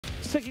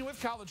Sticking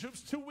with college hoops,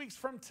 2 weeks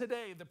from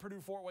today, the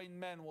Purdue Fort Wayne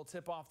men will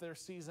tip off their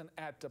season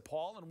at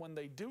DePaul, and when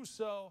they do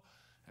so,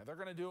 they're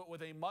going to do it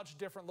with a much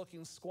different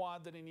looking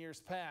squad than in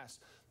years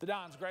past. The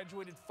Dons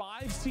graduated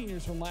 5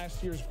 seniors from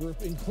last year's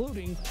group,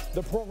 including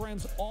the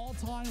program's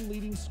all-time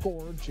leading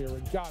scorer,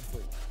 Jared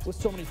Godfrey. With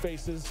so many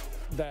faces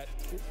that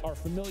are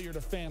familiar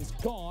to fans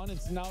gone,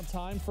 it's now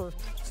time for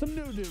some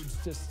new dudes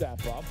to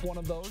step up. One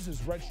of those is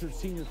redshirt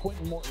senior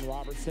Quinton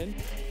Morton-Robertson.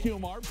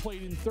 QMR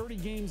played in 30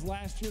 games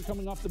last year,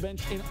 coming off the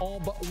bench in all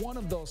but one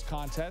of those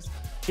contests.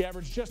 He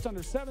averaged just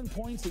under 7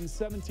 points in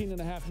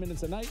 17.5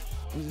 minutes a night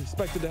and is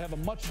expected to have a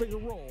much bigger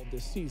role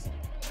this season.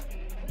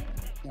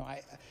 You know,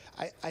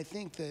 I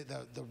think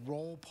the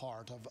role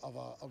part of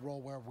a role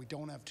where we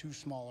don't have 2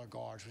 smaller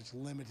guards, which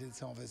limited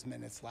some of his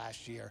minutes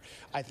last year.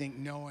 I think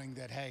knowing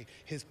that, hey,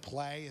 his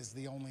play is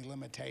the only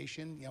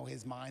limitation, you know,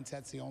 his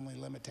mindset's the only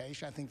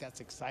limitation, I think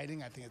that's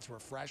exciting. I think it's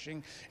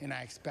refreshing, and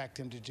I expect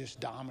him to just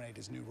dominate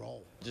his new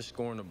role. Just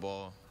scoring the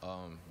ball,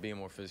 being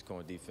more physical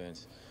on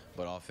defense,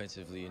 but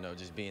offensively, you know,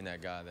 just being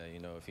that guy that, you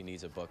know, if he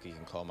needs a bucket, he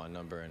can call my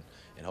number,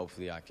 and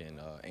hopefully I can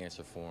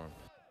answer for him.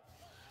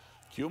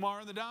 QMR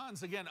and the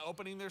Dons, again,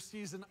 opening their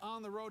season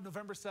on the road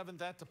November 7th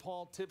at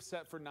DePaul. Tip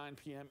set for 9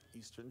 p.m.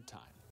 Eastern Time.